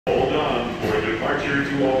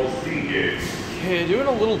Departure to all C gates. Okay, doing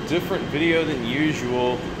a little different video than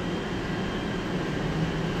usual.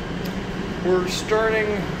 We're starting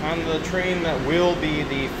on the train that will be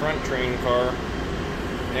the front train car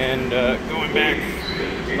and going back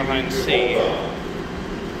behind C,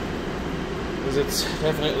 because it's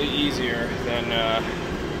definitely easier than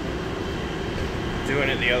doing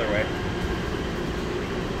it the other way.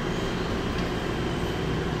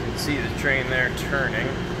 You can see the train there turning.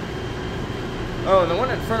 Oh, and the one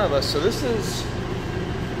in front of us, so this is,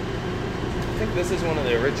 I think this is one of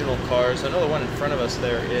the original cars. I know the one in front of us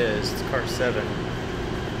there is. It's car 7.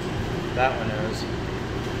 That one is.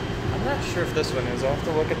 I'm not sure if this one is. I'll have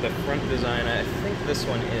to look at the front design. I think this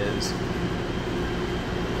one is.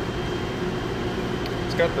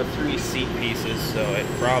 It's got the 3 seat pieces, so it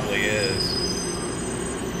probably is.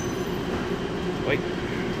 Wait.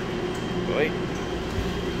 Wait.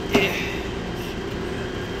 Yeah.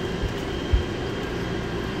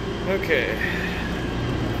 Okay.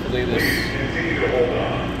 Please continue to hold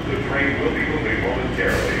on. The train will be moving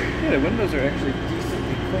momentarily. Yeah, the windows are actually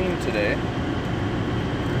decently clean today.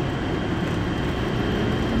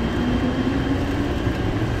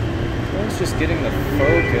 It's just getting the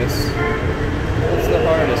focus. That's the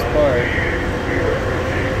hardest part.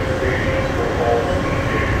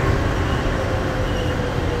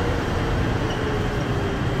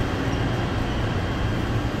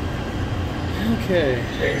 Okay,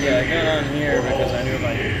 yeah, I got on here because I knew if I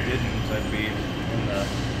didn't, I'd be in the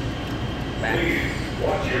back.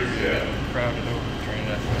 Watch your step. Crowded over trying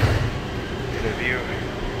to get a view.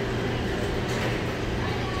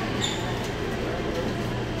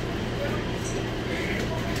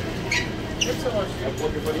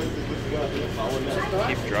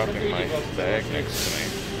 Keep dropping my bag next to me.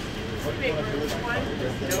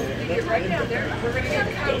 Get right down there. We're going to get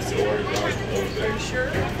cozy. Are you sure?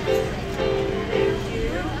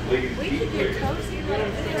 We can get cozy.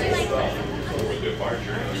 For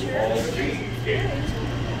departure to all C gates.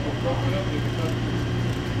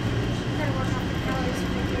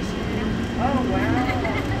 Oh, wow.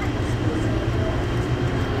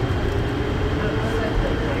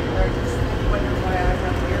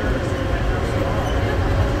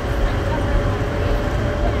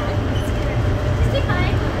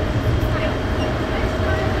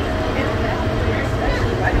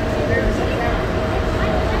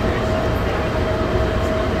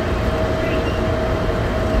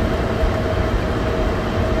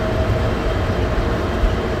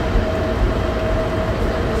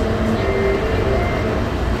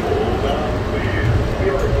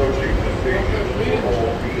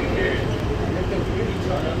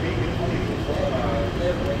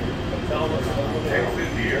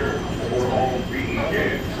 Exit here for all B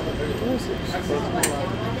gates. Please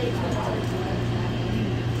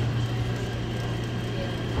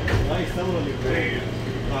watch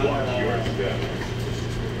your step.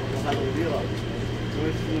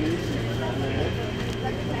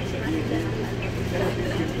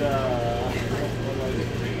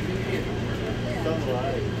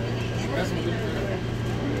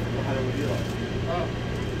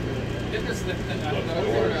 The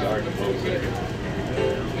doors are closing.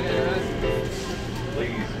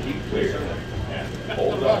 Please keep clear and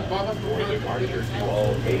hold up for departure to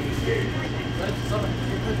all A gates.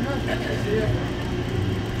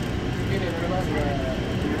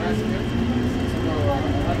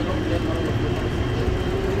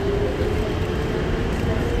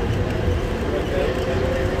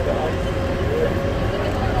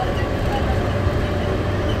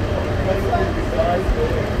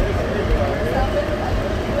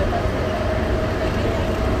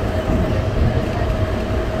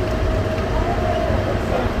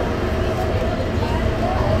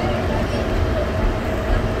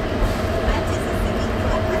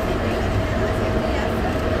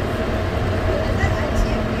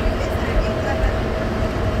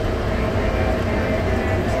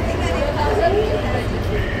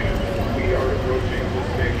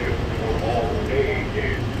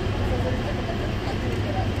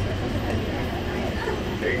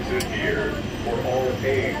 Exit here for all A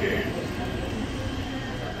gates.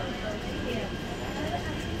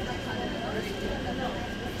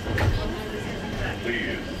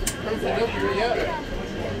 Please watch your step.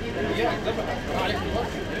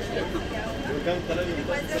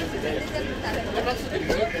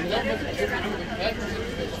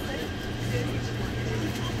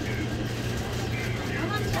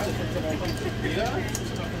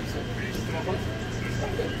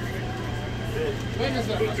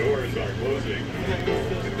 The doors are closing.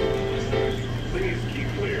 Please keep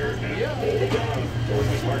clear and hold on for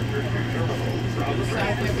departure to terminal from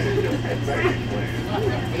transit and baggage claim.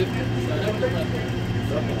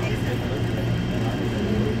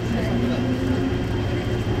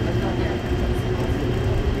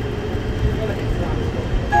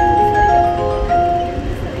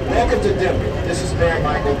 Welcome to Denver. This is Mayor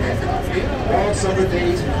Michael Hancock. Long summer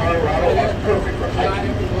days in Colorado are perfect for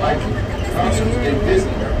hiking, concerts, and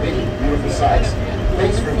visiting our many beautiful sites.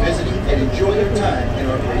 Thanks for visiting and enjoy your time in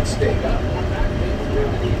our great state. So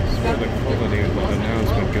the quality of the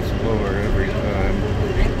announcement gets lower every time.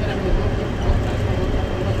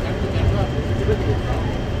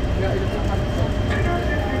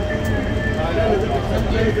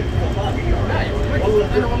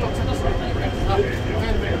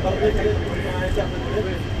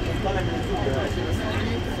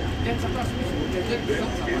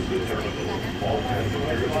 All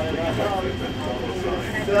passengers, please exit and follow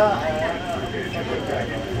signs.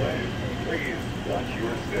 Please watch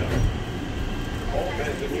your step. All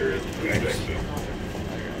passengers, please exit.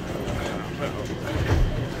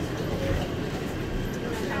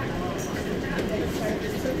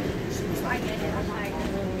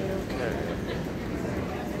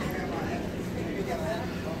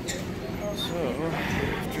 So,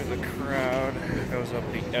 after the crowd goes up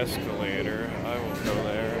the escalator, I will go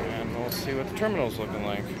there and we'll see what the terminal's looking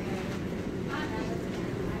like.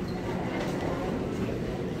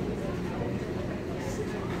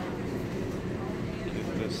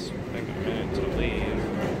 Give this thing a minute to leave.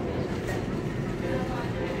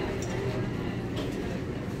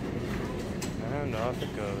 And off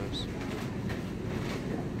it goes.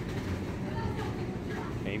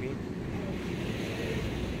 Maybe.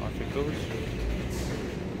 Off it goes.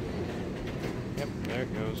 Yep, there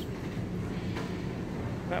it goes.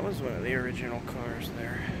 That was one of the original cars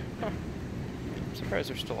there. Huh. I'm surprised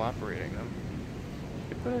they're still operating them.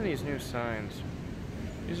 They put in these new signs.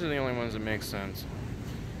 These are the only ones that make sense.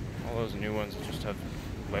 All those new ones that just have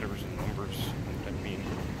letters and numbers. I mean,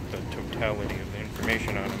 the totality of the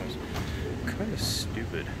information on them is kind of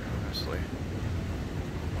stupid, honestly.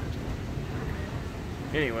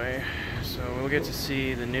 Anyway, so we'll get to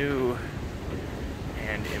see the new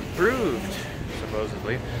and improved,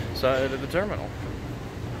 supposedly, side of the terminal.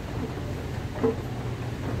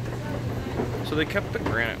 So they kept the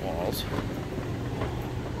granite walls.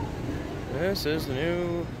 This is the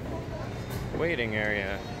new waiting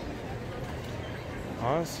area.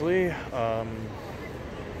 Honestly,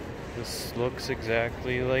 this looks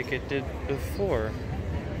exactly like it did before,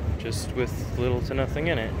 just with little to nothing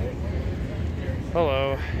in it.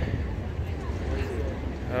 Hello.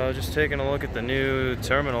 Just taking a look at the new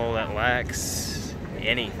terminal that lacks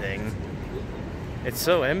anything. It's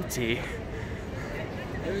so empty.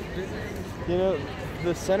 You know,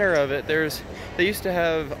 the center of it, they used to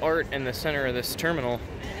have art in the center of this terminal.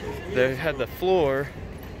 They had the floor.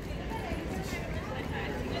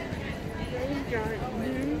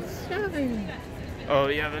 Oh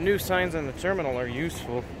yeah, the new signs on the terminal are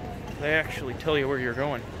useful. They actually tell you where you're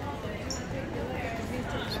going.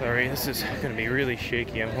 Sorry, this is going to be really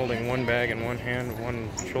shaky. I'm holding one bag in one hand, one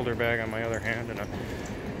shoulder bag on my other hand, and a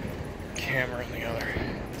camera in the other.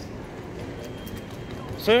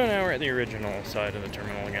 So now we're at the original side of the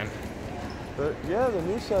terminal again. But yeah, the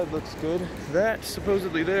new side looks good. That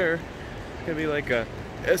supposedly there could be like a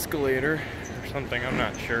escalator or something, I'm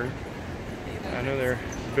not sure. I know they're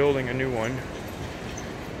building a new one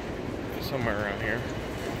somewhere around here.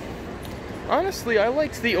 Honestly, I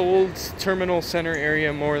liked the old terminal center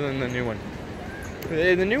area more than the new one.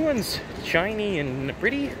 The new one's shiny and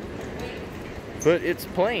pretty, but it's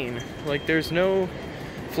plain. Like, there's no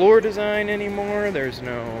floor design anymore, there's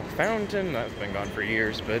no fountain. That's been gone for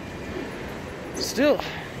years, but still,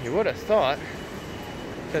 you would have thought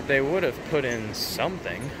that they would have put in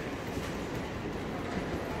something.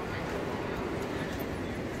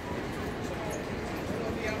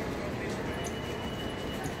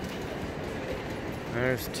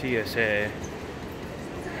 There's TSA,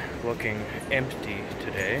 looking empty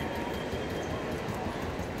today.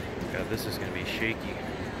 God, this is going to be shaky.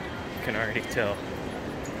 You can already tell.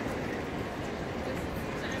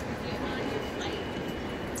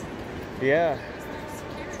 Yeah.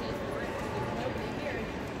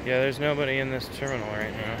 Yeah, there's nobody in this terminal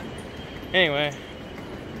right now. Anyway,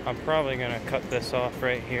 I'm probably going to cut this off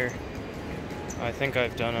right here. I think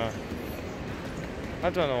I've done a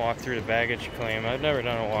walk through to baggage claim. I've never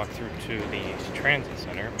done a walk through to the transit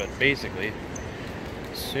center, but basically,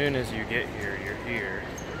 as soon as you get here, you're here.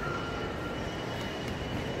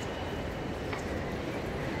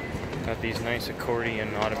 Got these nice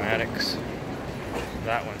accordion automatics.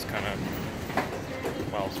 That one's kind of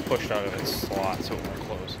well, it's pushed out of its slot so it won't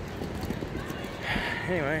close.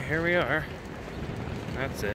 Anyway, here we are. That's it.